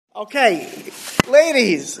Okay,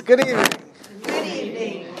 ladies, good evening. Good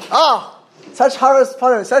evening. Such haras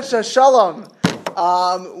panim, such a shalom.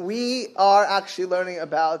 We are actually learning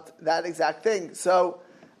about that exact thing. So,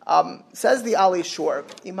 says the Ali Shor,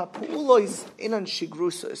 imapulois inan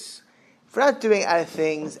shigrusus. If we're not doing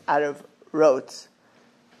things out of rote,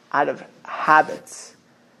 out of habits,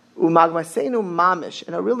 umagmasenu mamish,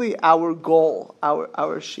 and really our goal,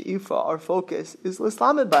 our she'ifa, our focus is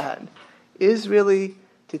lislamed bahen, is really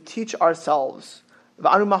to teach ourselves,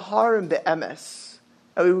 and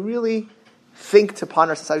we really think to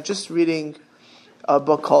ponder ourselves. I was just reading a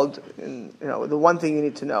book called, The One Thing You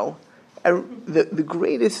Need to Know. And the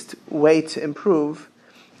greatest way to improve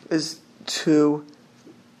is to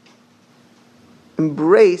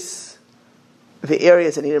embrace the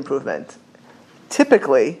areas that need improvement.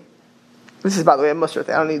 Typically, this is, by the way, a Musar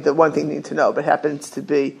thing. I don't need the one thing you need to know, but it happens to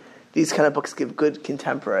be these kind of books give good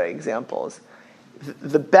contemporary examples.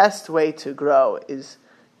 The best way to grow is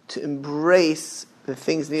to embrace the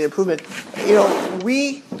things that need improvement.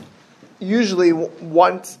 We usually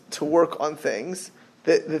want to work on things.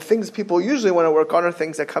 The things people usually want to work on are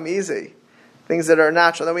things that come easy, things that are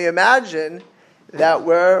natural. Then we imagine that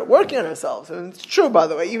we're working on ourselves. And it's true, by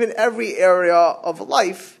the way, even every area of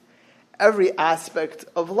life, every aspect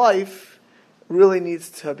of life really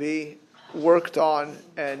needs to be worked on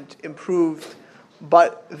and improved.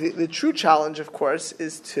 But the true challenge, of course,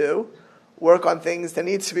 is to work on things that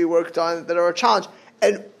need to be worked on that are a challenge.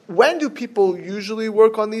 And when do people usually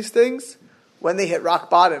work on these things? When they hit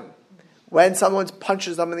rock bottom. When someone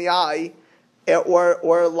punches them in the eye,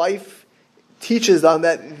 or life teaches them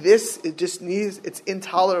that it's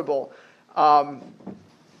intolerable.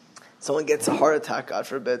 Someone gets a heart attack, God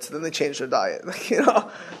forbid, so then they change their diet.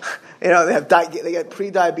 They have they get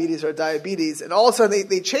pre-diabetes or diabetes, and all of a sudden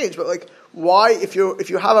they change. But why? If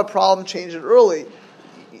you have a problem, change it early.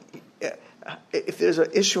 If there's an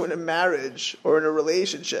issue in a marriage or in a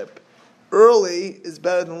relationship, early is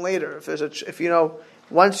better than later.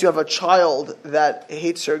 Once you have a child that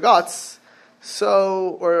hates your guts,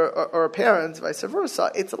 or a parent, vice versa,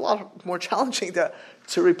 it's a lot more challenging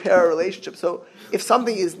to repair a relationship. So if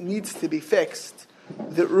something needs to be fixed,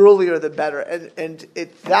 the earlier the better, and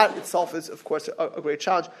that itself is, of course, a great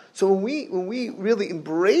challenge. So when we really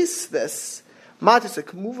embrace this,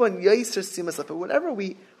 whenever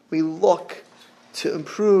we look to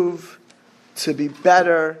improve, to be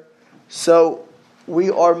better, so we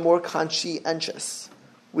are more conscientious.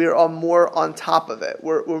 We are more on top of it.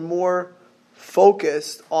 We're more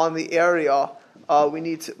focused on the area we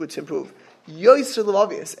need to improve. Yoiser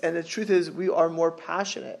Levavius, and the truth is, we are more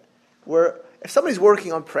passionate. If somebody's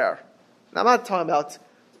working on prayer, and I'm not talking about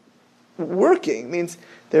working, means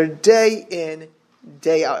they're day in,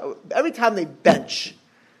 day out. Every time they bench,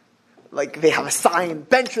 they have a sign,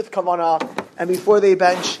 bench with kavanah, and before they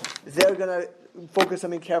bench, they're going to focus on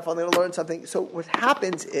being careful, and they're going to learn something. So what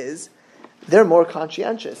happens is, they're more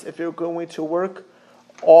conscientious. If you're going to work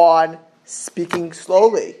on speaking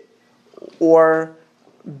slowly, or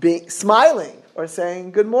smiling, or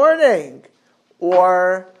saying good morning,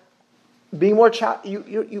 or being more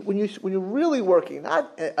when you're really working,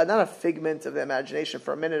 not a figment of the imagination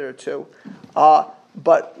for a minute or two,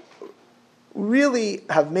 but really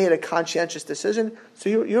have made a conscientious decision. So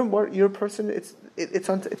you're a person. It's in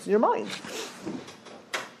your mind.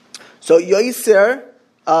 So yoiser,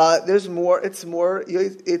 there's more. It's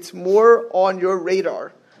more on your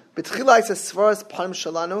radar. So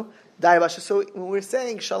when we're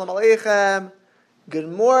saying Shalom Aleichem, good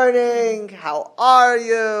morning, how are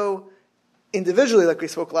you? Individually, like we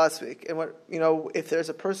spoke last week, and if there's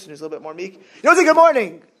a person who's a little bit more meek, you don't say good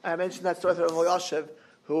morning. I mentioned that story of Rav Elyashiv,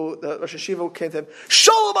 who the Rosh Hashiva came to him,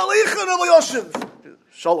 Shalom Aleichem, Rav Elyashiv.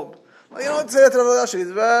 Shalom. You don't say that to Rav Elyashiv.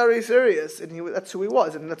 He's very serious, and that's who he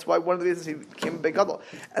was, and that's why one of the reasons he became a big gadol.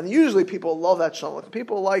 And usually people love that shalom.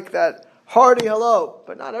 People like that hearty hello,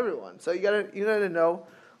 but not everyone. So you gotta know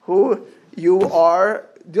who you are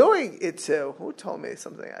doing it to. Who told me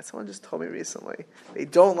something? Someone just told me recently. They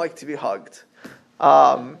don't like to be hugged.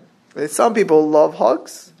 Some people love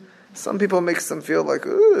hugs. Some people makes them feel like,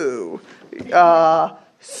 ooh.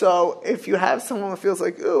 So if you have someone who feels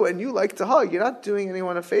like, ooh, and you like to hug, you're not doing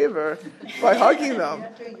anyone a favor by hugging them.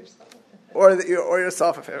 Or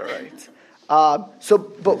yourself a favor, right?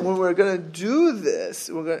 But when we're going to do this,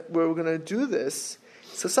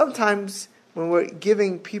 so sometimes when we're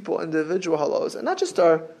giving people individual hellos, and not just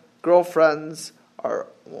our girlfriends, for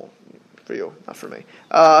you, not for me,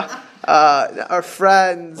 our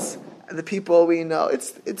friends, the people we know,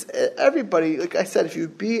 it's everybody. Like I said, if you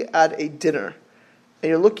be at a dinner and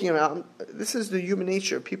you're looking around, this is the human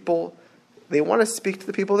nature. People they want to speak to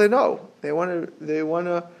the people they know. They want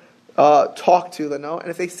to talk to them, know. And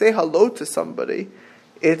if they say hello to somebody,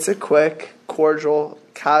 it's a quick, cordial,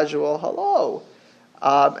 casual hello.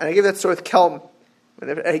 And I give that story with Kelm.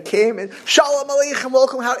 When he came and Shalom Aleichem,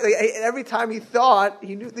 welcome. And every time he thought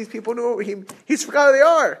he knew these people knew he's forgot who they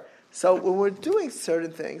are. So when we're doing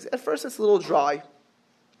certain things, at first it's a little dry.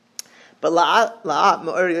 But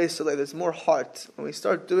there's more heart. When we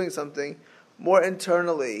start doing something, more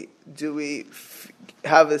internally do we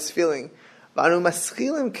have this feeling. And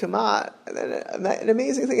then an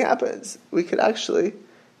amazing thing happens. We could actually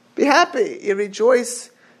be happy. You rejoice.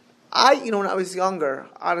 When I was younger,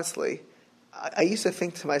 honestly, I used to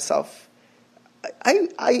think to myself,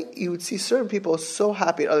 you would see certain people so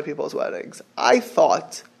happy at other people's weddings. I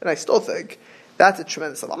thought, and I still think, that's a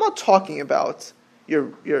tremendous love. I'm not talking about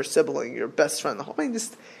your sibling, your best friend, the whole thing.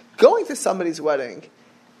 Just going to somebody's wedding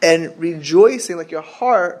and rejoicing, like your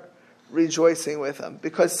heart rejoicing with them,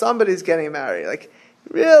 because somebody's getting married. Like,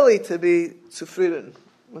 really to be zufrieden.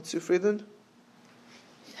 What's zufrieden?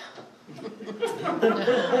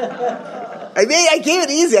 I gave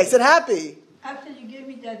it easy. I said happy. After you gave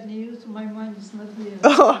me that news, my mind is not there.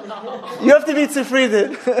 You have to be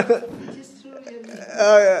zufrieden. It is true.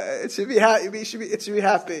 It should be happy. It should be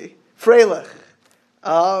happy. Freilich.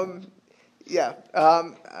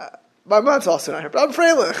 My mom's also not here, but I'm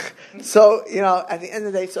freilich. So at the end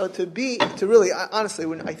of the day, to really honestly,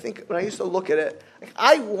 when I used to look at it, like,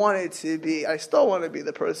 I still want to be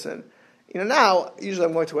the person. Now usually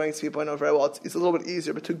I'm going to weddings to people I know very well. It's a little bit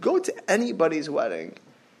easier, but to go to anybody's wedding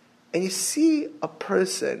and you see a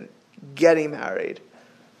person getting married,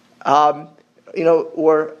 or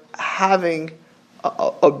having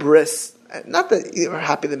a bris, not that you're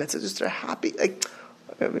happy the mitzvah, just they're happy. Like,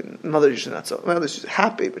 mother's usually not so. Mother's usually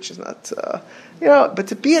happy, but she's not. But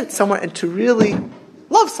to be at somewhere and to really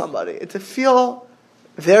love somebody and to feel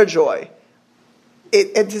their joy,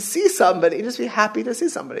 and to see somebody, and just be happy to see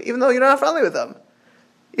somebody, even though you're not friendly with them,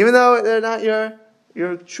 even though they're not your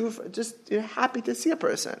true. Just you're happy to see a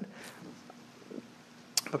person.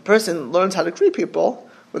 If a person learns how to greet people,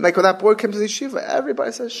 when that boy comes to the yeshiva,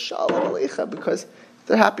 everybody says Shalom Aleichem because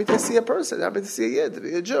they're happy to see a person, they're happy to see a Yid, to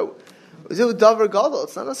be a Jew. It's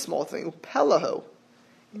not a small thing. Pelahu.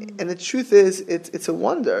 And the truth is, it's a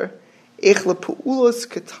wonder.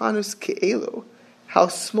 How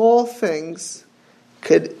small things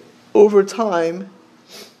could, over time,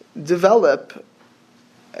 develop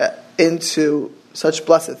into such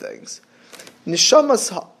blessed things.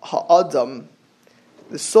 Nishamas ha'adam,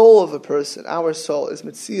 the soul of a person, our soul, is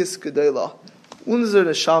Metzias Gedola. Unzer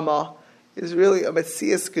neshama is really a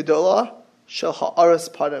Metzias Gedola, Shel ha'aras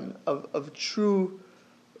panim, of true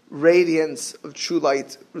radiance, of true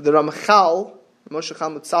light. The Ramchal, Moshe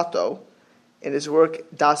Chaim Luzzatto, in his work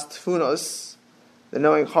Das Tfunos, the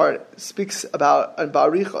knowing heart, speaks about an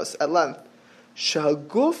Barichos at length.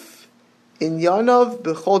 Shehaguf inyanov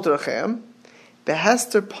b'chol drachem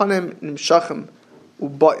behester panim nimshachem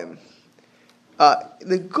ubayim.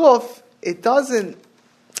 The guf, it doesn't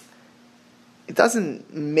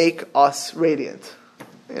make us radiant.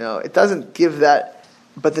 It doesn't give that.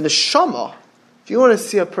 But the neshama, if you want to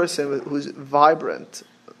see a person who's vibrant,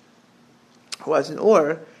 who has an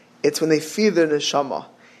or, it's when they feed their neshama.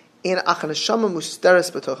 But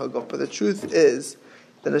the truth is,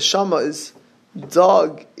 the neshama is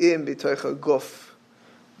dug in b'toich haguf.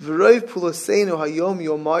 V'roiv puloseinu hayom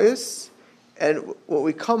yomayis, and when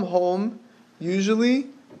we come home, usually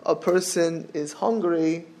a person is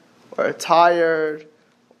hungry or tired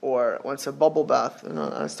or wants a bubble bath.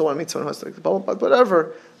 I still want to meet someone who has like the bubble bath,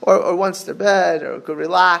 whatever, or wants their bed or could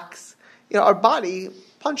relax. Our body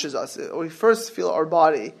punches us. We first feel our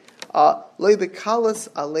body. It's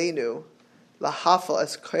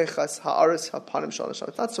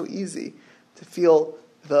not so easy to feel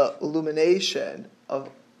the illumination of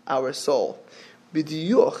our soul. If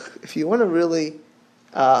you want to really,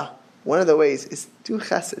 one of the ways is do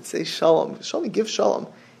chesed, say shalom. Shalom, give shalom,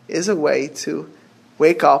 is a way to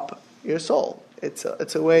wake up your soul. It's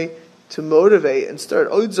a way to motivate and stir it.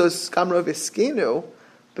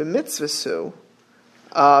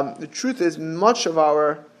 The truth is, much of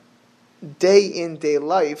our day in, day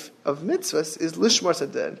life of mitzvahs is lishmar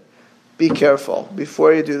sadin. Be careful.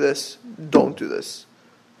 Before you do this, don't do this.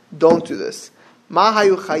 Don't do this.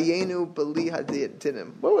 Mahayu chayenu beli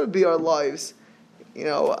hadinim. What would be our lives? When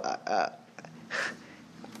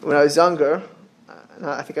I was younger,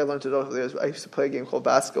 I think I learned it over the years. I used to play a game called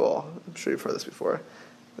basketball. I'm sure you've heard this before.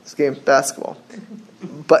 This game, basketball.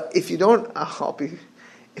 But if you don't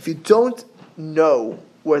know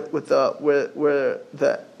where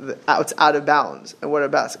it's out of bounds and where a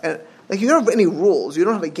basket, and Like you don't have any rules. You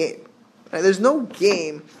don't have a game. Right? There's no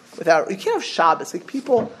game without. You can't have Shabbos. Like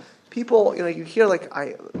people. You hear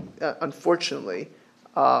unfortunately,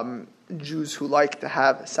 Jews who like to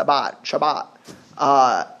have Shabbat,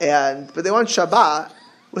 but they want Shabbat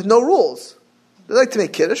with no rules. They like to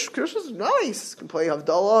make Kiddush. Kiddush is nice. You can play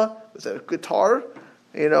Havdalah with a guitar,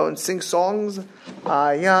 and sing songs.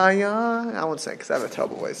 I won't sing because I have a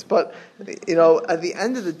terrible voice. But, at the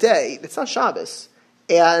end of the day, it's not Shabbos.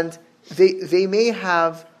 And they may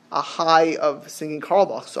have a high of singing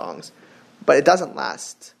Carlebach songs, but it doesn't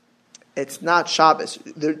last. It's not Shabbos.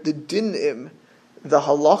 The dinim, the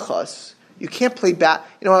halachas, you can't play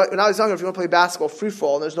when I was younger, if you want to play basketball, free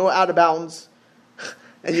fall, and there's no out of bounds,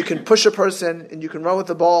 and you can push a person, and you can run with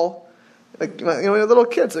the ball. Like, when you're little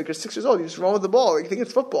kids, like you're 6 years old, you just run with the ball. Like you think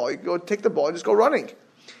it's football. You go take the ball and just go running.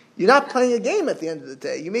 You're not playing a game at the end of the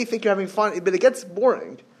day. You may think you're having fun, but it gets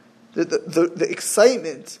boring. The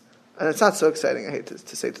excitement, and it's not so exciting, I hate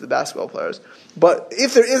to say to the basketball players, but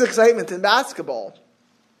if there is excitement in basketball,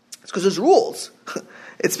 it's because there's rules.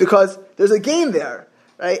 It's because there's a game there,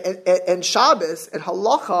 right? And Shabbos and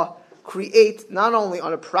halacha create not only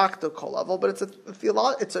on a practical level, but it's a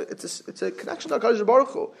connection to HaKadosh Baruch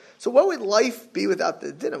Hu. So what would life be without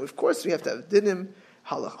the dinim? Of course, we have to have dinim,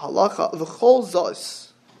 halacha, v'chol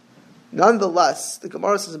zos. Nonetheless, the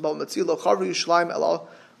Gemara says about Matzilo Chavri Yishlayim Elal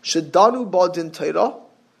Shedanu Ba Din Torah.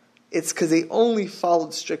 It's because they only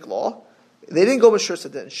followed strict law. They didn't go with Shuras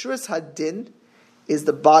Hadin. Shuras Hadin is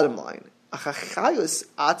the bottom line. Achachayus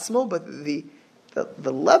atzmo, but the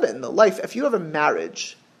leben, the life. If you have a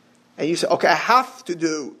marriage and you say, okay, I have to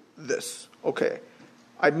do this. Okay,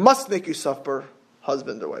 I must make you suffer,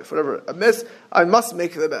 husband or wife, whatever. I must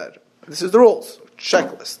make the bed. This is the rules.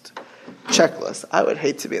 Checklist. I would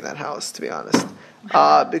hate to be in that house, to be honest,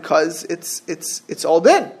 because it's all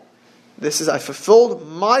done. This is, I fulfilled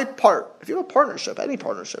my part. If you have a partnership, any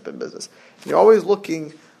partnership in business, you're always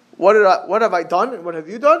looking, what have I done and what have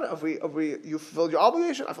you done? You fulfilled your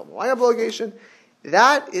obligation, I fulfilled my obligation.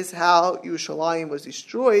 That is how Yerushalayim was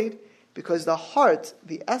destroyed, because the heart,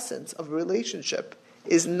 the essence of a relationship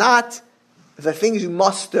is not the things you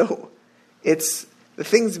must do. It's the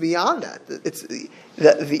things beyond that. It's the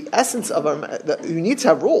essence of you need to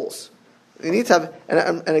have rules. You need to have,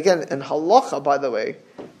 and again, in halacha, by the way,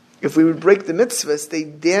 if we would break the mitzvahs, they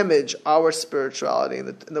damage our spirituality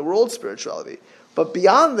and the world's spirituality. But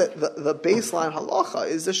beyond the baseline halacha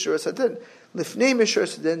is the Shuras Hadin. Lifnei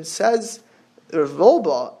Shuras Hadin says Rav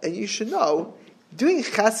Wolbe, and you should know, doing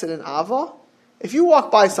chesed and ava, if you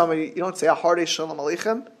walk by somebody, you don't say Ahare Shalom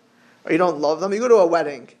Aleichem, or you don't love them, you go to a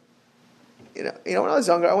wedding. When I was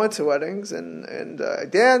younger, I went to weddings and I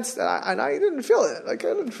danced, and I didn't feel it. I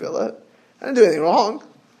didn't feel it. I didn't do anything wrong.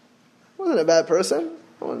 I wasn't a bad person.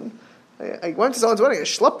 I went to someone's wedding, I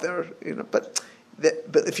schlepped there, But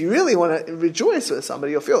if you really want to rejoice with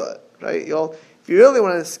somebody, you'll feel it, right? If you really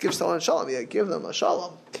want to give someone a shalom, give them a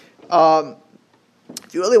shalom.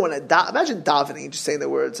 If you really want to imagine davening, just saying the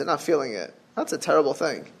words and not feeling it. That's a terrible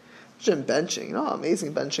thing. Imagine benching. You know how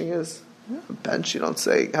amazing benching is? Bench, you don't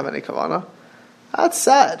have any kavanah. That's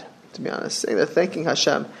sad, to be honest. Saying that, thanking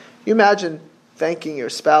Hashem. You imagine thanking your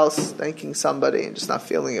spouse, thanking somebody, and just not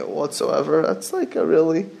feeling it whatsoever. That's like a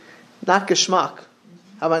really not geschmack.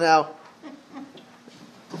 How about now?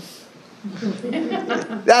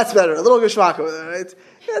 That's better. A little geschmack over there, right?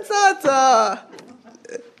 It's not.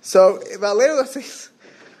 So about later, says,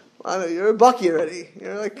 you're a bucky already.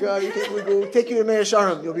 You're like we'll take you to Meir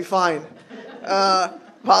Sharim. You'll be fine.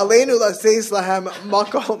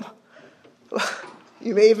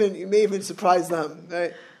 You may even surprise them,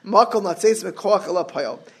 right?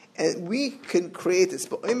 And we can create this.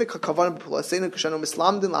 And when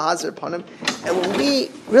we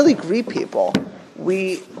really greet people,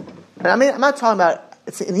 I'm not talking about,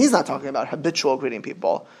 and he's not talking about habitual greeting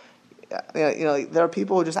people. There are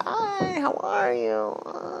people who just, hi, how are you?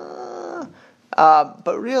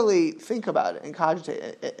 But really think about it and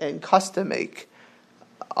cogitate and custom make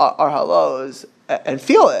our hellos and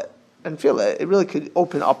feel it. It really could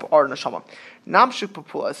open up our neshama. Namshik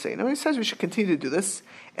Papula saying, he says we should continue to do this.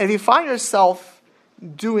 And if you find yourself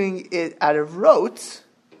doing it out of rote,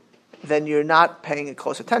 then you're not paying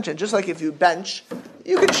close attention. Just like if you bench,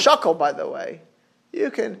 you can shuckle, by the way.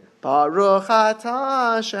 You can Baruch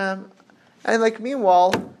Atah Hashem. And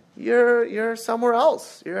meanwhile, you're somewhere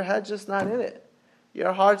else. Your head's just not in it.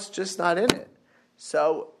 Your heart's just not in it.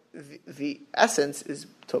 So the essence is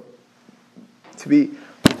to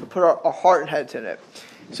put our heart and head in it.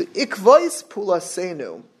 So ikvais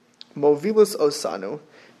pulasenu, movilus osanu,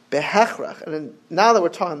 behechrach. And then now that we're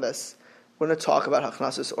talking this, we're going to talk about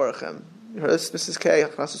hachnasus orachem. You heard this, Mrs. K?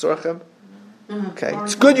 Achnasus Orchim. Okay,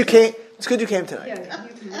 it's good you came. It's good you came tonight. Yeah,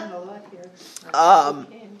 you can learn a lot here.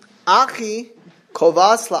 Achi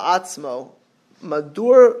kovas la'atzmo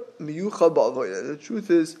madur miyuchad ba'avoda. The truth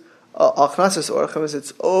is, Achnasus Orchim is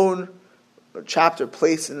its own chapter,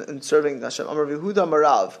 place in serving Hashem. Amar Yehuda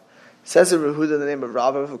Marav says in Yehuda the name of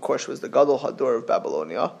Rav, of course, was the Gadol Hador of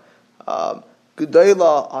Babylonia.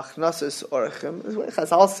 G'dayla Achnasus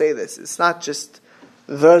Orchim. I'll say this. It's not just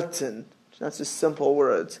Wörter. It's not just simple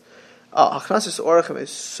words. Achnasus Orchim is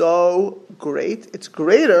so great. It's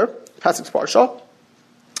greater, Pasuk's Parsha,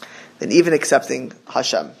 than even accepting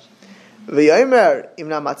Hashem. V'yomer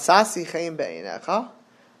imna matzasi chayim be'inecha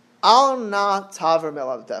al na taver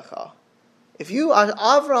melavdecha. If you,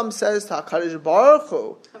 Avram says to HaKadosh Baruch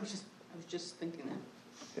Hu, I was just thinking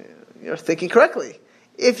that. You're thinking correctly.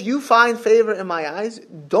 If you find favor in my eyes,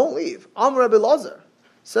 don't leave. Am Rabbi Lazar.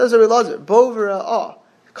 Says Rabbi Lazar, Bo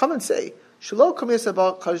come and say, Shelo kamis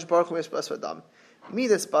about Kadosh Baruch Hu misbas v'adam.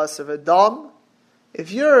 Midas bas v'adam.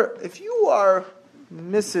 If you are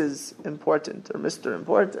Mrs. Important or Mr.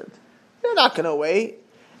 Important, you're not going to wait.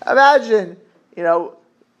 Imagine, Mr.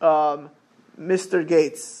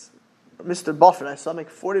 Gates, Mr. Buffett. I saw him make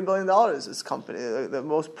 $40 billion. This company, the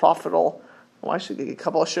most profitable. Why should you get a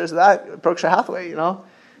couple of shares of that? Berkshire Hathaway,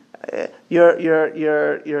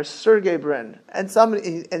 You're Sergey Brin, and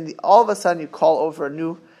somebody, and all of a sudden you call over a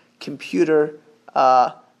new computer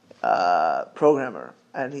programmer,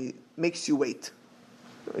 and he makes you wait.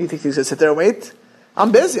 You think he's going to sit there and wait?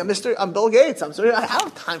 I'm busy. I'm Bill Gates. I'm sorry. I don't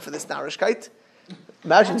have time for this narishkeit.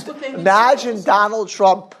 Imagine Donald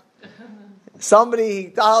Trump.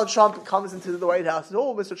 Donald Trump comes into the White House and,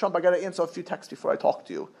 oh, Mr. Trump, I got to answer a few texts before I talk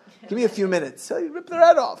to you. Give me a few minutes. So you rip their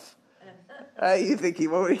head off. You think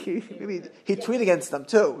he'd tweet against them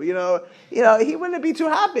too. He wouldn't be too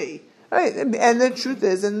happy. Right? And the truth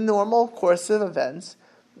is, in the normal course of events,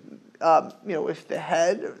 if the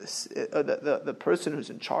head or the person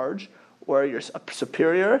who's in charge or your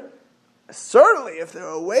superior, certainly if they're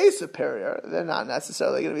a way superior, they're not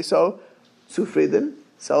necessarily going to be so zufrieden,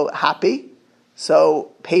 so happy,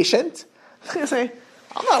 so patient. They're going to say,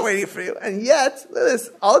 I'm not waiting for you. And yet, look at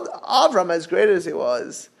this, Avram, as great as he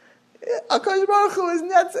was, HaKadosh Baruch Hu is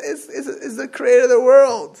the creator of the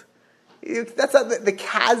world. That's not the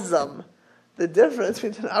chasm. The difference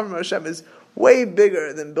between Avram and Hashem is way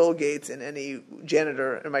bigger than Bill Gates and any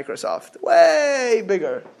janitor in Microsoft. Way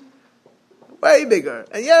bigger. Way bigger.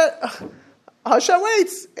 And yet, Hashem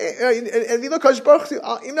waits. And you look, HaKadosh Baruch Hu,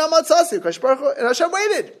 Imna Matzasi, HaKadosh Baruch Hu, and Hashem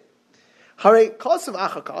waited.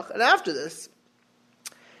 And after this,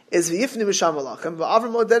 is v'yifni b'sham malachim,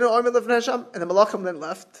 v'avram odenu armi lefnei Hashem, and the malachim then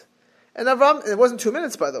left. And Avram, and it wasn't 2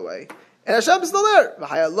 minutes, by the way, and Hashem is still there.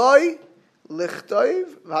 V'hayaloi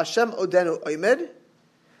lichtoiv v'Hashem odenu oimed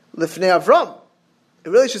lefnei Avram. It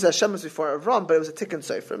really just Hashem was before Avram, but it was a tikkun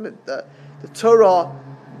sefer. The Torah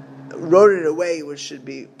wrote it in a way which should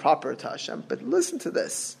be proper to Hashem. But listen to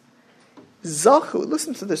this. Zachu,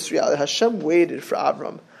 listen to this reality. Hashem waited for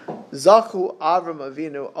Avram. Zachu Avram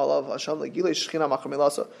Avinu alav Hashem legilei shechina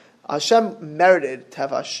machamilaso. Hashem merited to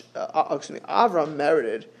have Avram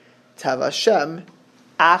merited to have Hashem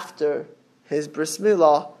after his bris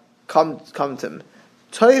milah come to him.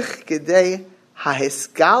 Toich gedei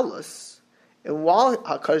hahisgalus, and while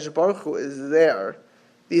HaKadosh Baruch Hu is there,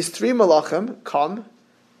 these three malachim come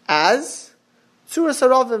as tzuras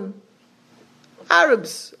haravim,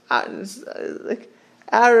 Arabs, like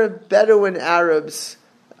Bedouin Arabs.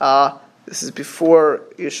 This is before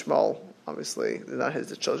Ishmael, obviously. They're not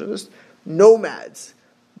his children. There's nomads,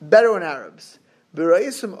 Bedouin Arabs.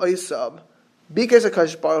 B'ra'isum oisab, b'ikes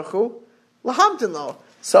HaKadosh Baruch Hu, lahamtin lo.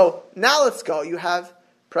 So now let's go. You have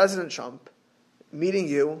President Trump meeting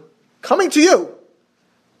you, coming to you,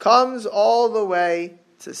 comes all the way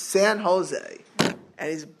to San Jose, and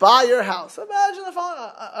he's by your house. Imagine if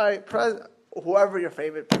whoever your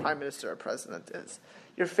favorite prime minister or president is,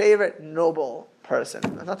 your favorite noble person.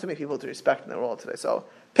 There's not too many people to respect in the world today, so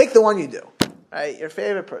pick the one you do, right? Your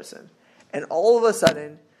favorite person, and all of a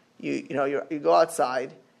sudden, you go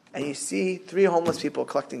outside and you see 3 homeless people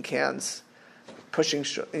collecting cans, pushing,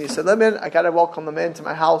 and you said, I gotta welcome them into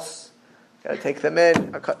my house. Gotta take them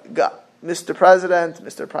in. Mr. President,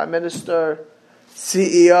 Mr. Prime Minister,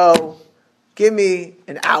 CEO, give me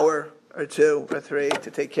an hour or 2 or 3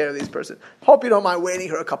 to take care of these person. Hope you don't mind waiting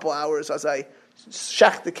here a couple hours as I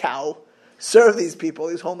shech the cow, serve these people,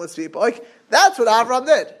 these homeless people. Like, that's what Avram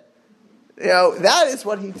did. That is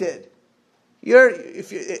what he did.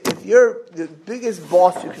 If you're the biggest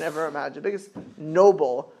boss you can ever imagine, the biggest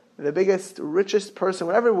noble, the biggest, richest person,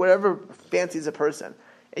 whatever fancies a person,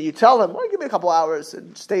 and you tell them, well, give me a couple hours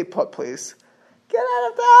and stay put, please. Get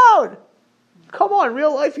out of town. Come on,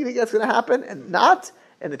 real life, you think that's going to happen? And not,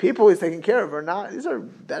 and the people he's taking care of are not, these are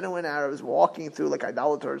Bedouin Arabs walking through, like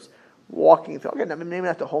idolaters, walking through, okay, maybe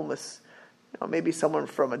not the homeless, maybe someone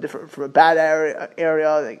from a bad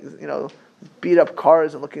area, like, beat up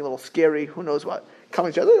cars and looking a little scary, who knows what,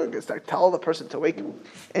 coming to other, start tell the person to wake him.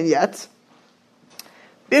 And yet,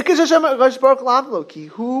 because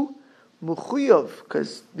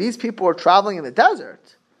these people are traveling in the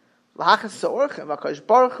desert, and Hashem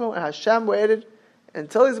waited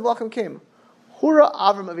until his Malachim came. Hura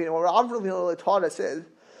Avram Avinu. What Avram Avinu taught us is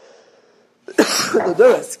the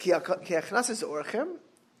duras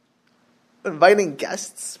inviting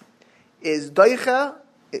guests is doicha.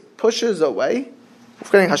 It pushes away. We're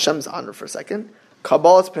forgetting Hashem's honor for a second.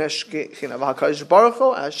 Kabbalah's pnei Hakadosh Baruch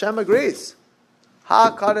Hu. Hashem agrees.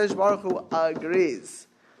 Hakadosh Baruch Hu agrees.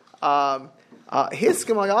 Hiskim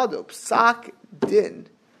agadu psak din.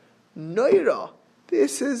 Noira,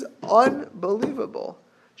 this is unbelievable.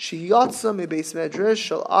 Shiyatsa mebeis medrash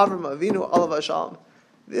shel Avram Avinu alav Hashem.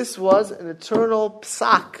 This was an eternal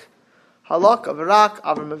psak, halak of rak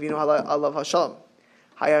Avram Avinu alav Hashem.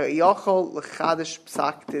 Hayayachol lechadish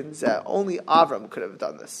psak din zeh. Only Avram could have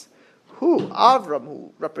done this. Who Avram,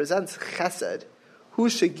 who represents Chesed, who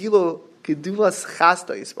shegilo gedulas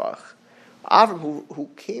chasta yisbarach. Avram, who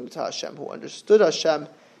came to Hashem, who understood Hashem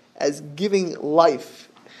as giving life.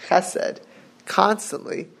 Chesed,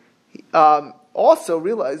 constantly, also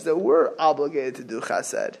realize that we're obligated to do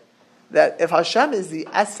chesed. That if Hashem is the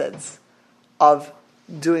essence of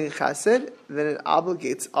doing chesed, then it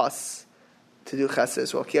obligates us to do chesed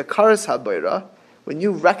as well. Ki akaras habayra, when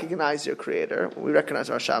you recognize your Creator, when we recognize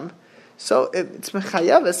Hashem, so it's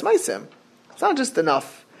mechayev, it's meisim. It's not just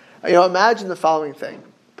enough. Imagine the following thing: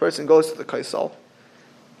 a person goes to the Kaisel,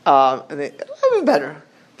 and they even better.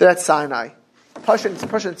 They're at Sinai.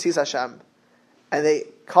 Person sees Hashem, and they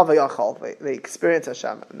kavayachal, they experience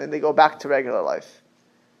Hashem, and then they go back to regular life.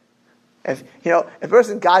 If a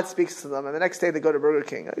person, God speaks to them, and the next day they go to Burger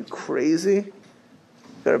King, are you crazy?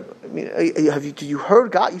 Did you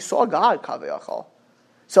heard God? You saw God kavayachal.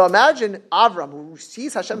 So imagine Avram, who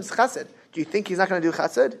sees Hashem's chesed. Do you think he's not going to do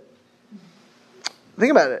chesed?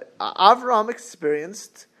 Think about it. Avram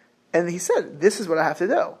experienced, and he said, "This is what I have to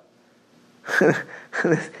do."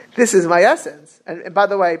 This is my essence. And by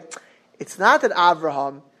the way, it's not that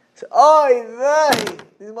Abraham said, "Oy vey,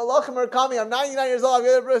 these malachim are coming. I'm 99 years old. I'm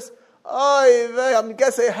going to bris. Oy vey, I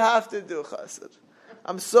guess I have to do chesed.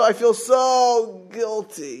 I feel so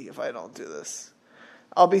guilty if I don't do this.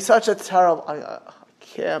 I'll be such a terrible. I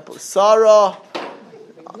can't believe Sarah,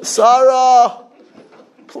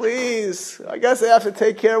 please. I guess I have to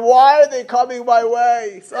take care. Why are they coming my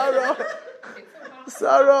way, Sarah?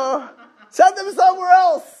 Send them somewhere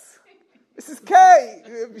else. Mrs. K,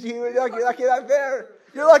 you're lucky not there.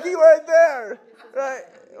 You're lucky you weren't there. Right?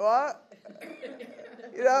 What?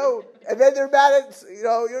 And then they're mad at,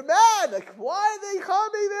 you're mad. Like, why are they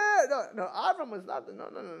coming there? No, Avram was not, no.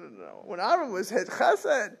 When Avram was hit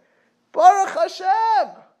chesed, Baruch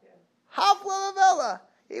Hashem, Hafla Lavella.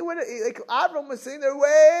 Avram was sitting there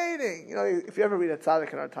waiting. If you ever read a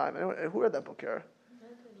tzaddik in our time, who read that book here?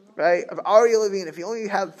 Right? Of Ari Levine, if you only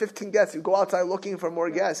have 15 guests, you go outside looking for more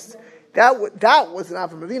guests. That was an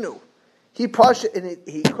Avram Avinu. He pushed it, and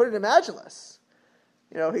he couldn't imagine less.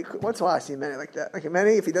 Once in a while I see many like that. Like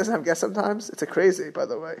many, if he doesn't have guests sometimes, it's a crazy, by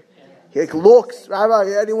the way. He looks,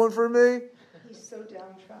 Rabbi, anyone for me? He's so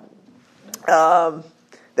downtrodden.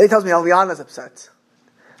 Then he tells me Eliana's upset.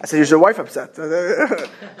 I said, is your wife upset?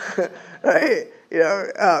 Right?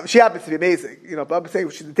 She happens to be amazing. But I'm saying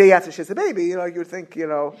the day after she has a baby, you would think,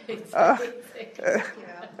 Instead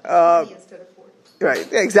of 40. Right,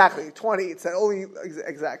 yeah, exactly. 20, it's only,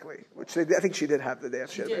 exactly. Which I think she did have the day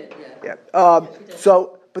after she had a baby. Yeah.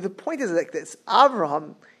 But the point is like this.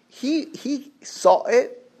 Avraham, he saw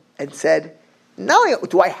it and said, not only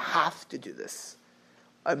do I have to do this,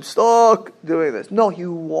 I'm stuck doing this. No, he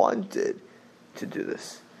wanted to do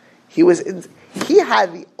this. He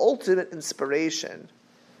had the ultimate inspiration.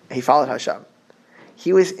 He followed Hashem.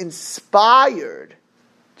 He was inspired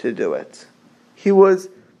to do it. He was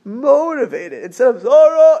motivated. Instead of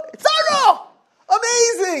Zara,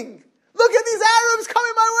 amazing! Look at these Arabs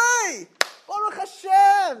coming my way! Baruch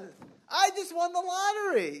Hashem! I just won the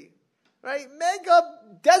lottery. Right? Mega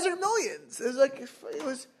desert millions. It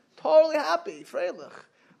was totally happy. Freilich.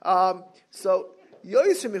 So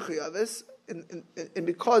Yoyser Michuyavis, and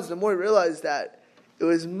because the more he realized that it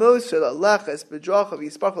was most of the leches bedrachav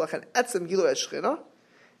yisparch lachan etzem gilu eshchina,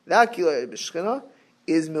 that gilu eshchina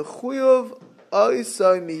is mechuyav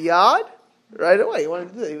oisay miyad Right away. He wanted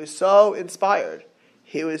to do that. He was so inspired.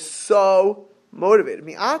 He was so motivated.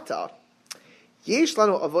 Mi'ata. Yesh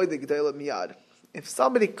lanu avodah gedela miyad. If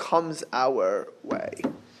somebody comes our way,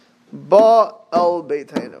 ba el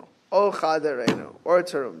beitenu, o chaderenu, or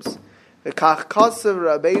to rooms, v'kach kasev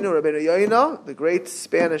Rabbeinu Yoina, the great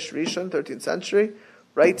Spanish Rishon, 13th century,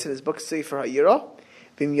 writes in his book Sefer HaYira,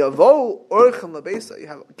 v'im yavo orchem lebeisa, you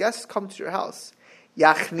have guests come to your house,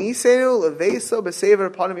 yachnisenu lebeisa b'sever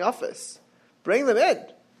panim yafis, bring them in.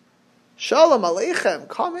 Shalom aleichem,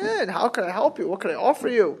 come in. How can I help you? What can I offer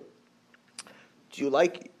you? Do you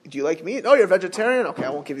like meat? Oh, you're a vegetarian? Okay, I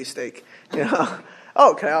won't give you steak.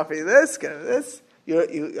 Oh, can I offer you this? Can I have this?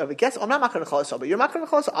 You have a guest? Oh, I'm not making a challah, but you're making a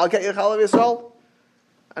challah. I'll get you a challah Yisrael.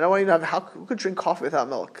 I don't want you to have. Who could drink coffee without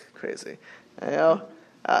milk? Crazy.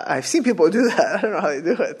 I've seen people do that. I don't know how they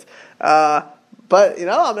do it. But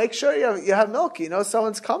I'll make sure you have milk.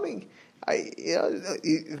 Someone's coming.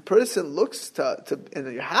 The person looks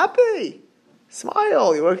and you're happy.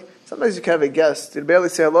 Smile. You work. Sometimes you can have a guest. You barely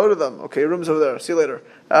say hello to them. Okay, your room's over there. See you later.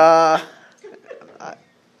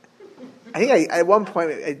 I think at one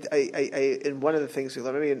point, in one of the things we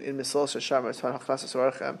learned, maybe in Mesilas Yesharim, it's about Hachnasas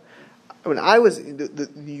Orchem. When I was,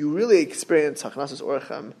 you really experience Hachnasas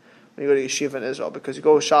Orchem when you go to yeshiva in Israel, because you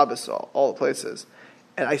go Shabbos all the places,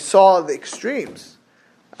 and I saw the extremes.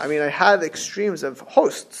 I had the extremes of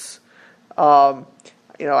hosts. I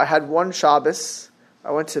had one Shabbos.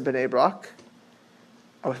 I went to Bnei Brak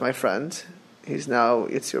with my friend. He's now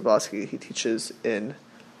Yitzhak Blasky. He teaches in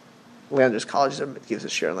Landers College. He gives a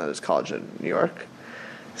share in Landers College in New York.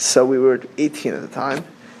 So we were 18 at the time.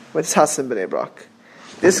 Went to his house in Bnei Brak.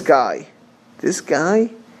 This guy,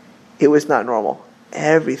 it was not normal.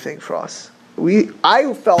 Everything for us.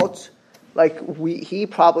 I felt like he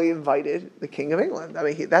probably invited the King of England.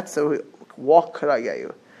 What could I get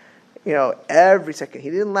you? Every second.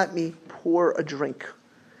 He didn't let me pour a drink.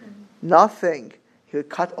 Nothing. He would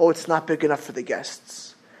cut, it's not big enough for the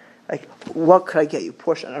guests. What could I get you?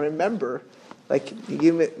 Portion. And I remember, he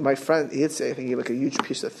gave me, my friend, he'd say, I think he gave a huge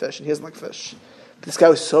piece of fish, and he doesn't like fish. But this guy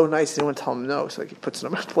was so nice, he didn't want to tell him no, so he puts it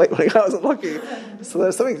on my plate when I wasn't looking. So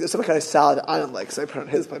there's some kind of salad I didn't like, so I put it on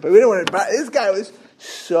his plate. But we didn't want to, this guy was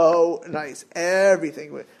so nice.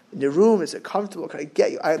 Everything. In your room, is it comfortable? Can I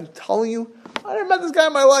get you? I'm telling you, I never met this guy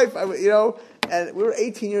in my life. And we were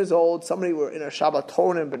 18 years old. Somebody were in a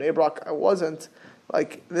Shabbaton in Bnei Brak. I wasn't.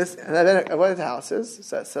 Like this, and then I went into houses,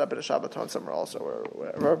 set up in a Shabbaton somewhere else or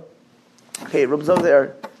wherever. Okay, room's over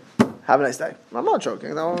there. Have a nice day. I'm not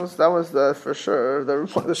joking. That was for sure the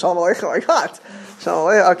Shalom Aleichem I got. Shalom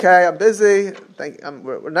Aleichem. Okay, I'm busy.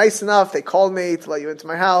 We're nice enough. They called me to let you into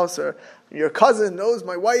my house, or your cousin knows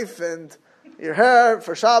my wife, and you're here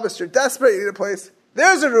for Shabbos. You're desperate. You need a place.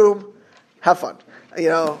 There's a room. Have fun.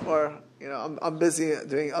 I'm busy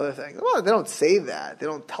doing other things. Well, they don't say that. They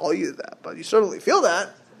don't tell you that, but you certainly feel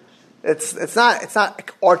that. It's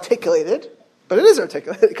not articulated, but it is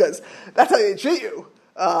articulated because that's how they treat you.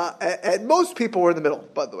 And most people were in the middle,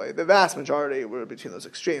 by the way. The vast majority were between those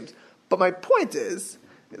extremes. But my point is,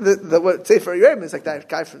 what Sefer Yerim is like that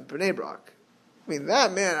guy from Bnei Brak.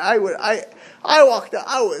 That man, I walked out,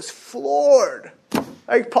 I was floored.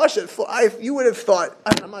 You would have thought,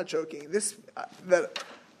 I'm not joking, that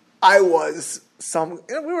I was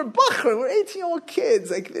we were bachrim, we were 18-year-old kids.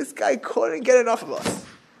 This guy couldn't get enough of us.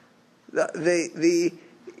 The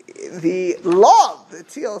love, the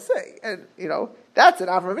TLC, and that's an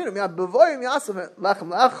Avram Avinu.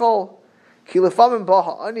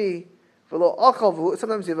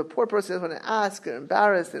 Sometimes you have a poor person who doesn't want to ask, they're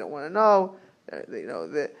embarrassed, they don't want to know,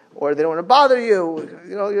 or they don't want to bother you.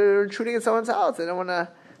 You're intruding in someone's house. They don't want to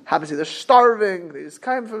happen to. They're starving. They just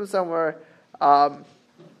came from somewhere. And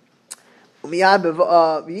even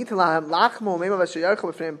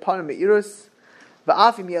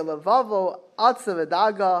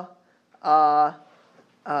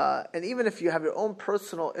if you have your own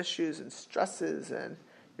personal issues and stresses and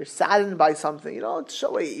you're saddened by something,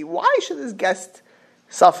 why should this guest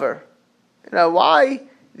suffer? Why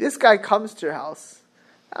this guy comes to your house?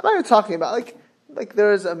 I'm not even talking about like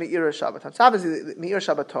there is a Me'ira Shabbaton. So obviously the Me'ira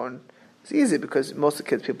Shabbaton is easy because most of the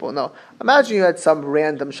kids people know. Imagine you had some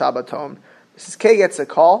random Shabbaton. Mrs. K gets a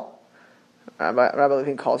call. Rabbi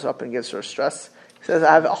Levine calls her up and gives her stress. He says,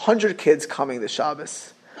 I have 100 kids coming this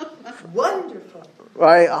Shabbos. Wonderful.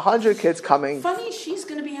 Right? 100 kids coming. Funny, she's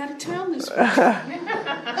going to be out of town this week.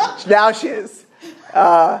 Now she is.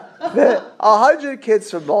 100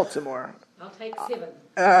 kids from Baltimore. I'll take 7.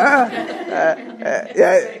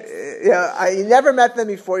 You never met them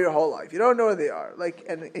before your whole life. You don't know where they are.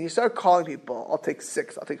 And you start calling people. I'll take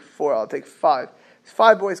 6. I'll take 4. I'll take 5.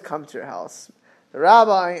 5 boys come to your house. The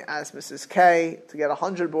rabbi asked Mrs. K to get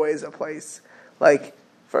 100 boys a place. Like,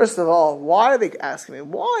 first of all, why are they asking me?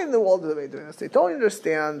 Why in the world are they doing this? They don't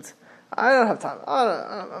understand. I don't have time. I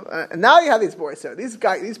don't. And now you have these boys there. These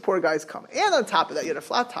poor guys come. And on top of that, you had a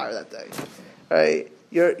flat tire that day. Right?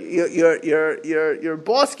 Your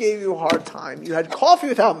boss gave you a hard time. You had coffee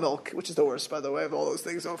without milk, which is the worst, by the way, of all those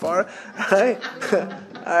things so far. Right?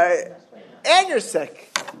 Right? And you're sick,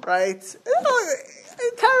 right?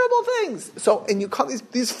 Terrible things. So, and you come.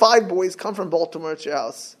 These 5 boys come from Baltimore to your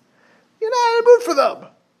house. You're not in the mood for them.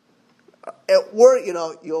 At work,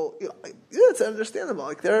 it's understandable.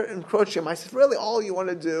 Like, they're encroaching. I said, really, all you want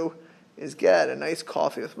to do is get a nice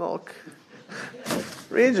coffee with milk.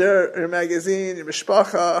 Read your magazine, your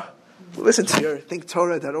mishpacha. Listen to your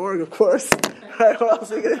thinktorah.org, of course. Right? What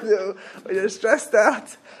else are you going to do when you're stressed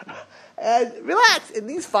out? And relax. And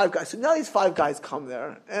these 5 guys, so now these 5 guys come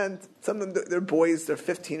there, and some of them, they're boys, they're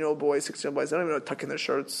 15-year-old boys, 16-year-old boys. They don't even know how to tuck in their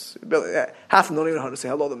shirts. Half of them don't even know how to say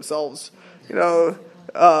hello themselves. They're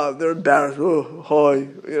embarrassed. Oh, hi.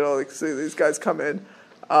 So these guys come in.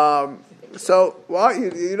 You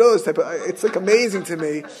know this type of, it's like amazing to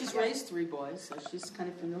me. She's raised 3 boys, so she's kind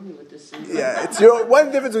of familiar with this. Yeah, it's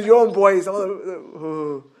one difference with your own boys.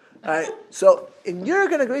 Right? So, and you're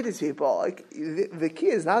going to greet these people. Like, the key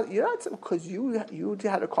is you're not, because you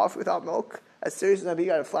had a coffee without milk, as serious as you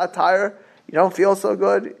got a flat tire, you don't feel so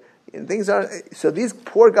good, and things aren't, so these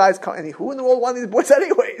poor guys come, and who in the world want these boys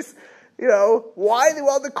anyways? Why in the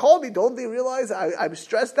world they call me? Don't they realize I'm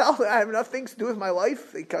stressed out? I have enough things to do with my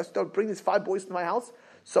life. They don't bring these 5 boys to my house.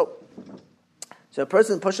 So a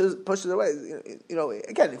person pushes it away.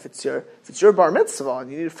 Again, if it's your bar mitzvah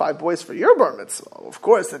and you need 5 boys for your bar mitzvah, of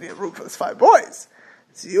course, then you have room for those 5 boys.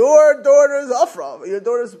 It's your daughter's afra. Your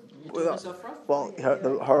daughter's afra? Well,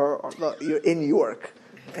 you're in New York.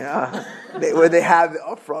 Yeah, where they have the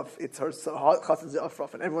afraf, it's her cousin's the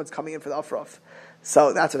afraf, and everyone's coming in for the afraf.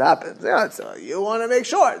 So that's what happens. Yeah, so you want to make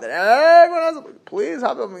sure that everyone has. Please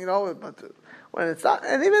have them, But when it's not,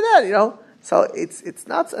 and even then, so it's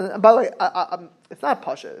not. And by the way, it's not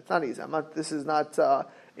pasha. It's not easy. This is not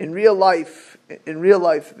in real life. In real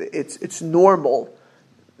life, it's normal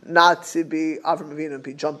not to be Avram Avinu and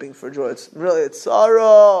be jumping for joy. It's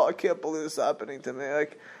sorrow. I can't believe this is happening to me.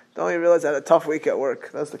 Like, don't you realize I had a tough week at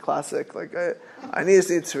work? That's the classic. Like, I need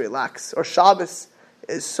to relax. Or Shabbos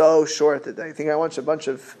is so short today. I think I want a bunch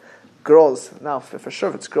of girls. Now, for sure,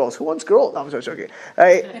 if it's girls, who wants girls? No, I'm just joking.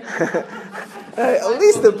 Right? At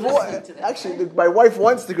least the boy. Actually, my wife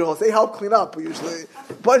wants the girls. They help clean up usually.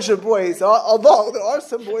 A bunch of boys. Although there are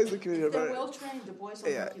some boys in the community. They're well trained. The boys.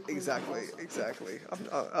 Exactly.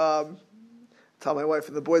 Tell my wife,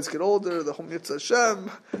 when the boys get older, the Hom Yitzhak Hashem,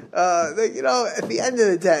 at the end of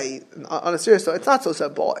the day, on a serious note, it's not so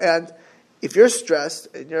simple. And if you're stressed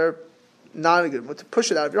and you're not in a good mood, to push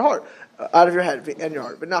it out of your heart, out of your head and your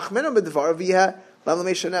heart. And even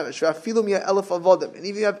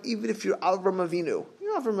if you're Avram Avinu,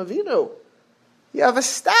 you have a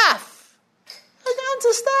staff. Like, on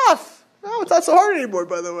to staff. No, it's not so hard anymore,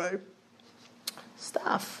 by the way.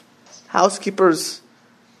 Staff. Housekeepers.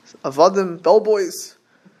 Avadim, bellboys,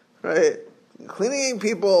 right? Cleaning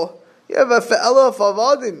people. You have a fe'ela of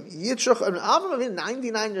avadim. Yitzchak, and Avram Avinu,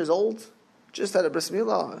 99 years old, just had a bris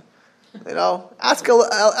milah. Ask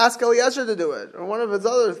Eliezer to do it, or one of his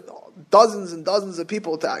other dozens and dozens of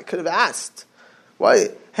people that could have asked. Why?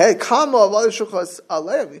 Hey, Kama Avadi Shuchas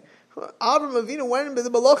Alevi. Avram Avinu went with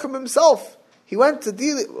the Malachim himself. He went to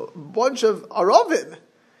deal with a bunch of Aravim.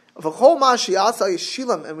 And we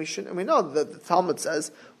know that the Talmud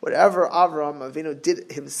says whatever Avraham Avinu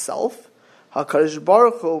did himself, HaKadosh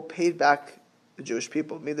Baruch Hu paid back the Jewish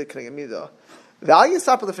people. Midah k'neged midah. Value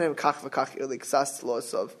stop with the name kach v'kach ili ksas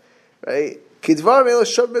losov, right? Kidvar meila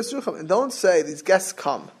shov besrucham, and don't say these guests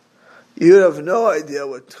come. You have no idea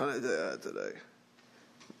what kind of day I had today.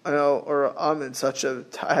 Or I had such a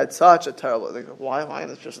terrible. Like, why am I in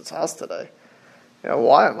this person's house today?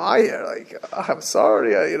 Why am I here? Like, I'm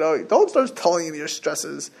sorry. Don't start telling me your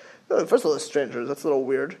stresses. First of all, the strangers, that's a little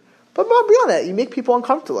weird. But beyond that, you make people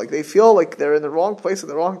uncomfortable. Like, they feel like they're in the wrong place at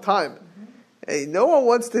the wrong time. Hey, no one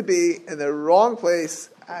wants to be in the wrong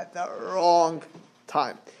place at the wrong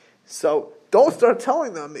time. So don't start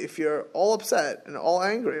telling them if you're all upset and all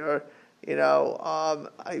angry, or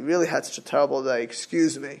I really had such a terrible day.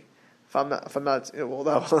 Excuse me if I'm not.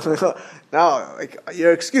 No, like,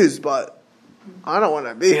 you're excused, but I don't want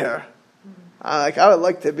to be here. I would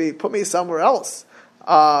like to be. Put me somewhere else.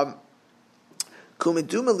 They're going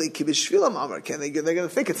to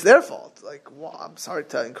think it's their fault. Like, well, I'm sorry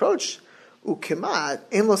to encroach. And if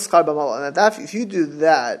you do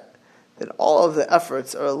that, then all of the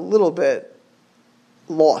efforts are a little bit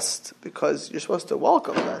lost because you're supposed to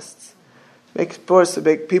welcome guests. Supposed to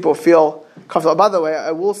make people feel comfortable. By the way,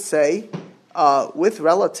 I will say, with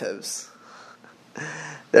relatives,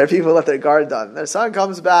 there are people who let their guard down. Their son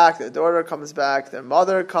comes back, their daughter comes back, their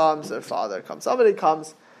mother comes, their father comes, somebody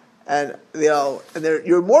comes, and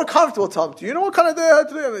you're more comfortable telling them, do you know what kind of day I had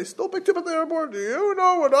today? And they still picked you up at the airport. Do you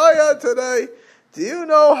know what I had today? Do you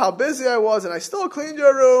know how busy I was? And I still cleaned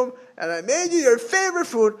your room, and I made you your favorite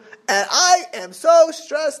food, and I am so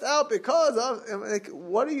stressed out because of, like,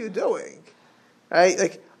 what are you doing? Right?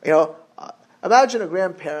 Like, imagine a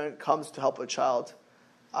grandparent comes to help a child.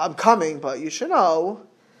 I'm coming, but you should know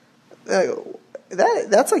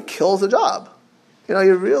that's like kills the job.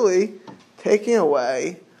 You're really taking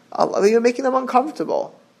away, you're making them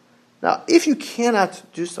uncomfortable. Now, if you cannot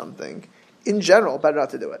do something, in general, better not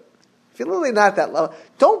to do it. If you're literally not at that level,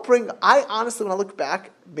 I honestly, when I look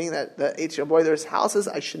back, being that 18-year-old boy, there's houses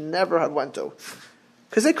I should never have went to.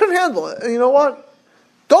 Because they couldn't handle it. And you know what?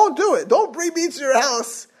 Don't do it. Don't bring me to your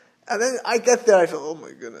house. And then I get there, I feel, oh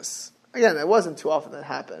my goodness. Again, it wasn't too often that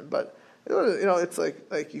happened, but it's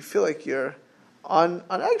like you feel like you're on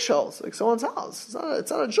eggshells, like someone's house.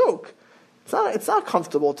 It's not a joke. It's not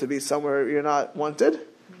comfortable to be somewhere you're not wanted.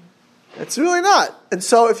 It's really not. And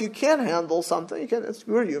so, if you can't handle something,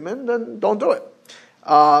 you're human, then don't do it.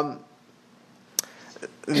 The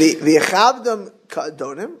chavdam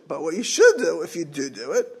ka'adonim, but what you should do if you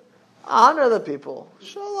do it, honor the people.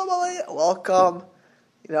 Shalom aleichem, welcome.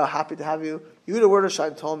 Happy to have you. Yehuda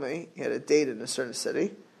Werdersheim told me he had a date in a certain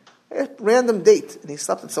city, a random date, and he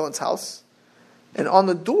slept at someone's house. And on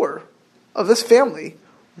the door of this family,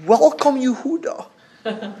 welcome Yehuda.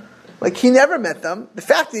 Like he never met them. The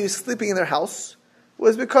fact that he was sleeping in their house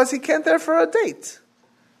was because he came there for a date.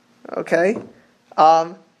 Okay?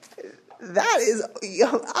 That is,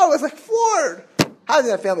 I was like floored.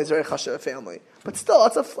 Having that family is very chashuv family. But still,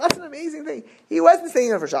 that's an amazing thing. He wasn't staying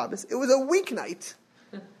there for Shabbos. It was a weeknight.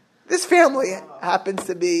 This family happens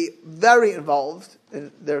to be very involved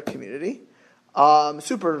in their community.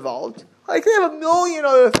 Super involved. Like they have a million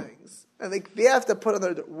other things. And they have to put on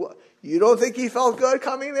their... You don't think he felt good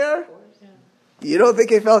coming there? You don't think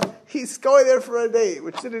he's going there for a date,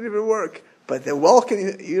 which didn't even work. But the welcome,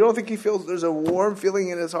 you don't think he feels there's a warm feeling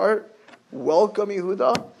in his heart? Welcome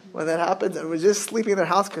Yehuda when that happens, and was just sleeping in their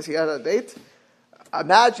house because he had a date.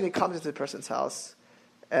 Imagine he comes into the person's house,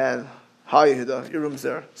 and hi Yehuda, your room's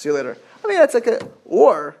there. See you later. I mean, that's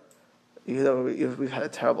or Yehuda, we've had a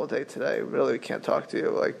terrible day today. Really, we can't talk to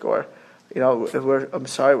you. I'm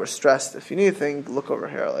sorry, we're stressed. If you need anything, look over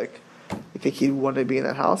here. You think he'd want to be in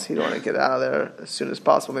that house? He'd want to get out of there as soon as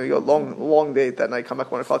possible. Maybe go long date that night, come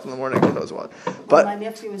back 1 o'clock in the morning, who knows what. But when my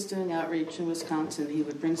nephew was doing outreach in Wisconsin, he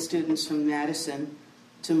would bring students from Madison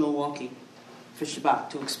to Milwaukee for Shabbat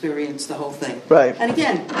to experience the whole thing. Right. And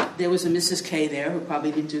again, there was a Mrs. K there who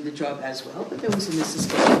probably didn't do the job as well, but there was a Mrs.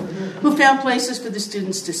 K who found places for the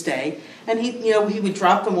students to stay. And he would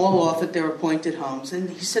drop them all off at their appointed homes. And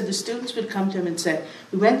he said the students would come to him and say,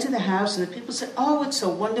 we went to the house, and the people said, oh, it's so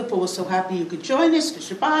wonderful. We're so happy you could join us for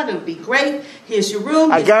Shabbat. It would be great. Here's your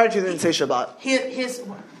room. I guarantee you didn't say Shabbat.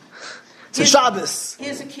 It's Shabbos.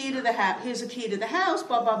 Here's a key to the house. Here's a key to the house.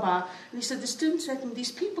 Blah blah blah. And he said the students said to him, these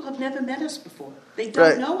people have never met us before. They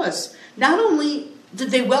don't know us. Not only did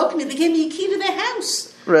they welcome me, they gave me a key to their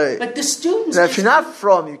house. Right. But the students. Now, if you're not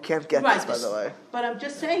from, you can't get this. By the way. But I'm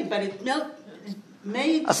just saying. But it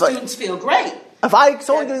made the students feel great. If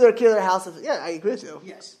someone gives their key to their house, I agree with you.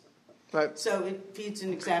 Yes. Right. So it feeds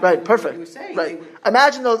in exactly perfect. what you were saying. Right.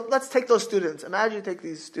 Imagine those. Let's take those students. Imagine you take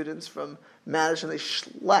these students from Madison. They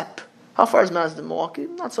schlep. How far is Madison to Milwaukee?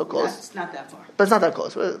 Not so close. It's not that far. But it's not that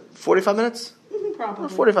close. 45 minutes? Probably.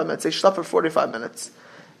 45 minutes. They schlep for 45 minutes.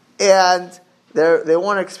 And they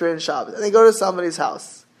want to experience Shabbos. And they go to somebody's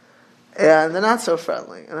house. And they're not so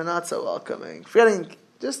friendly. And they're not so welcoming. Forgetting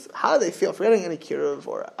just how do they feel? Forgetting any kiruv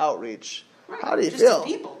or outreach. Right. How do you feel? Just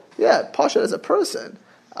people. Yeah, Pasha as a person.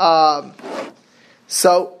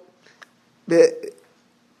 So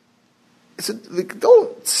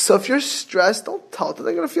if you're stressed, don't tell them.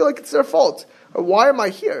 They're going to feel like it's their fault. Or why am I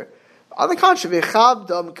here? On the contrary,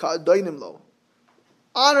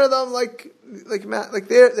 honor them like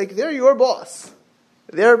they're your boss.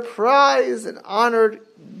 They're prized and honored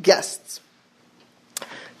guests.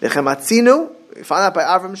 We find out by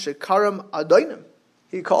Avram Shekarim Adoinim.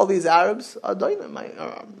 He called these Arabs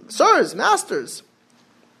Adoinim, sirs, masters.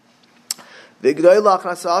 The G'day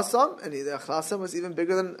Lachnasasam, and the Achnasam was even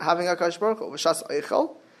bigger than having HaKadosh Baruch Hu. V'shas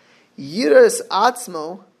Eichel, Yiras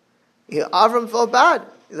Atzmo, Avram felt bad.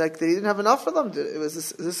 Like they didn't have enough for them. It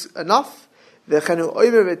was this enough. V'chenu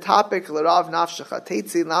oimer v'tapik l'rav nafshecha,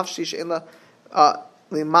 teitzi nafshi she'en la,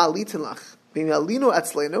 litin lach. B'mialinu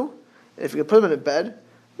etzleinu. If you can put them in a bed,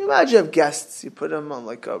 you imagine you have guests. You put them on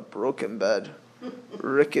like a broken bed,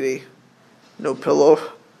 rickety, no pillow,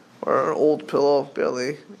 or an old pillow,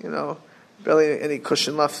 barely any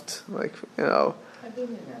cushion left. Like, I've been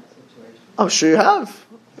in that situation. I'm sure you have.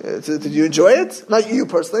 Did you enjoy it? Not you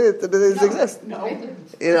personally. It doesn't exist. No, I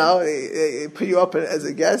didn't. They put you up as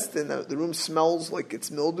a guest, and the room smells like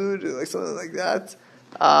it's mildewed, or like something like that.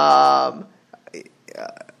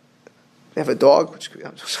 They have a dog, which could be.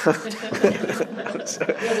 I'm just We have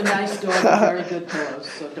a nice dog with very good pillows,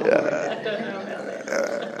 so don't worry about it.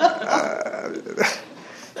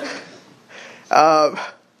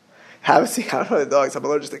 I don't know the dogs. I'm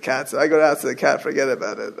allergic to cats. So I go down to the cat, forget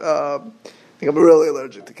about it. I think I'm really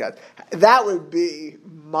allergic to cats. That would be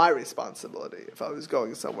my responsibility if I was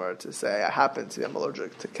going somewhere to say I'm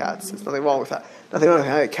allergic to cats. There's nothing wrong with that. Nothing wrong with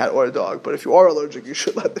having a cat or a dog. But if you are allergic, you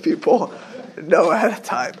should let the people know ahead of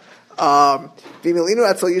time. You give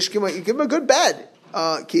them a good bed.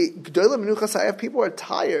 People are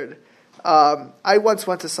tired. I once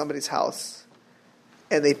went to somebody's house,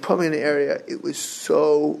 and they put me in an area. It was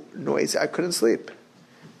so noisy, I couldn't sleep.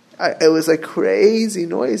 It was like crazy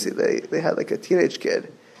noisy. They had like a teenage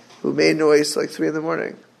kid who made noise till like 3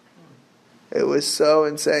 a.m. It was so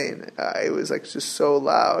insane. It was like just so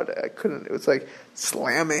loud. I couldn't. It was like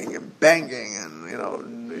slamming and banging and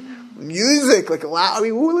music like loud. I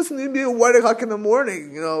mean, who listened to me at 1 o'clock in the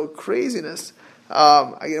morning? Craziness.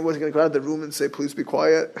 I wasn't going to go out of the room and say, "Please be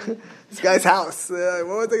quiet." This guy's house. What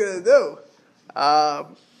was I going to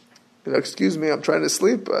do? Excuse me, I'm trying to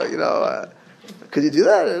sleep. Could you do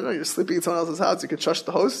that? I don't know, you're sleeping in someone else's house. You could trust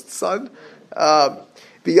the host, son. The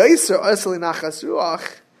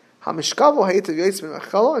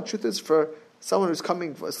truth is, for someone who's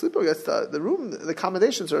coming for a sleepover, the room, the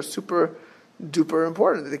accommodations are super duper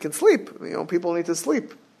important. They can sleep. People need to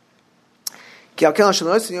sleep. By the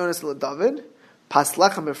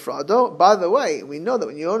way, we know that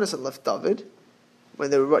when Yonas had left David,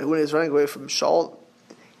 when he was running away from Shaul,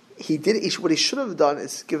 what he should have done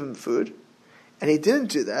is give him food, and he didn't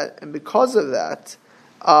do that, and because of that,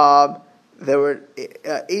 there were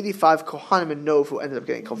 85 Kohanim and Nov who ended up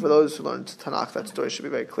getting killed. For those who learned Tanakh, that story should be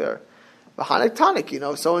very clear. V'hanek Tanik,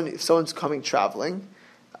 if someone's coming traveling,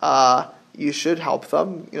 you should help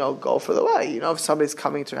them, go for the way. If somebody's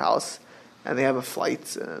coming to your house and they have a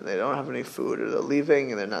flight and they don't have any food, or they're leaving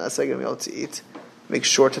and they're not necessarily going to be able to eat, make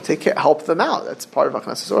sure to help them out. That's part of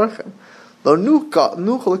Haknas Orchem. Lo nuka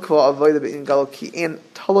nuchlikva avoida bein galo ki ein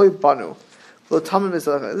taloi banu. There's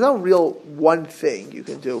no real one thing you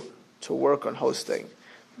can do to work on hosting,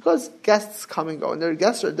 because guests come and go, and their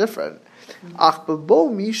guests are different. Ach b'bo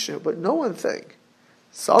misha, but no one thing.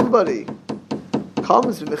 Somebody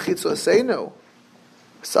comes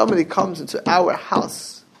into our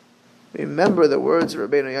house. Remember the words of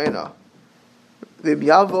Rabbeinu Yaina.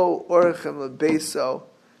 V'yavo orchem lebeso,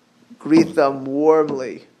 greet them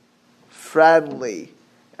warmly, friendly,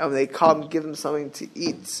 and when they come, give them something to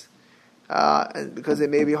eat, and because they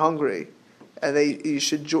may be hungry, and you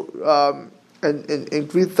should and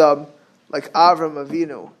greet them like Avram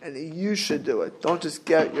Avinu, and you should do it. Don't just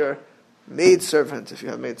get your maidservant, if you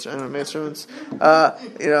have maidservants, or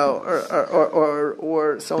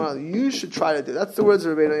someone else. You should try to do. That's the words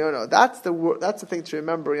of Rabbeinu Yonah. That's the thing to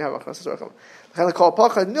remember when you have a Chassid Orchem.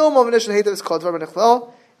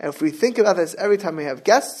 And if we think about this every time we have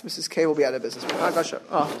guests, Mrs. K will be out of business.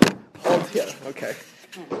 Hold here. Okay.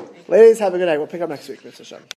 Ladies, have a good night. We'll pick up next week, Mr. Shem.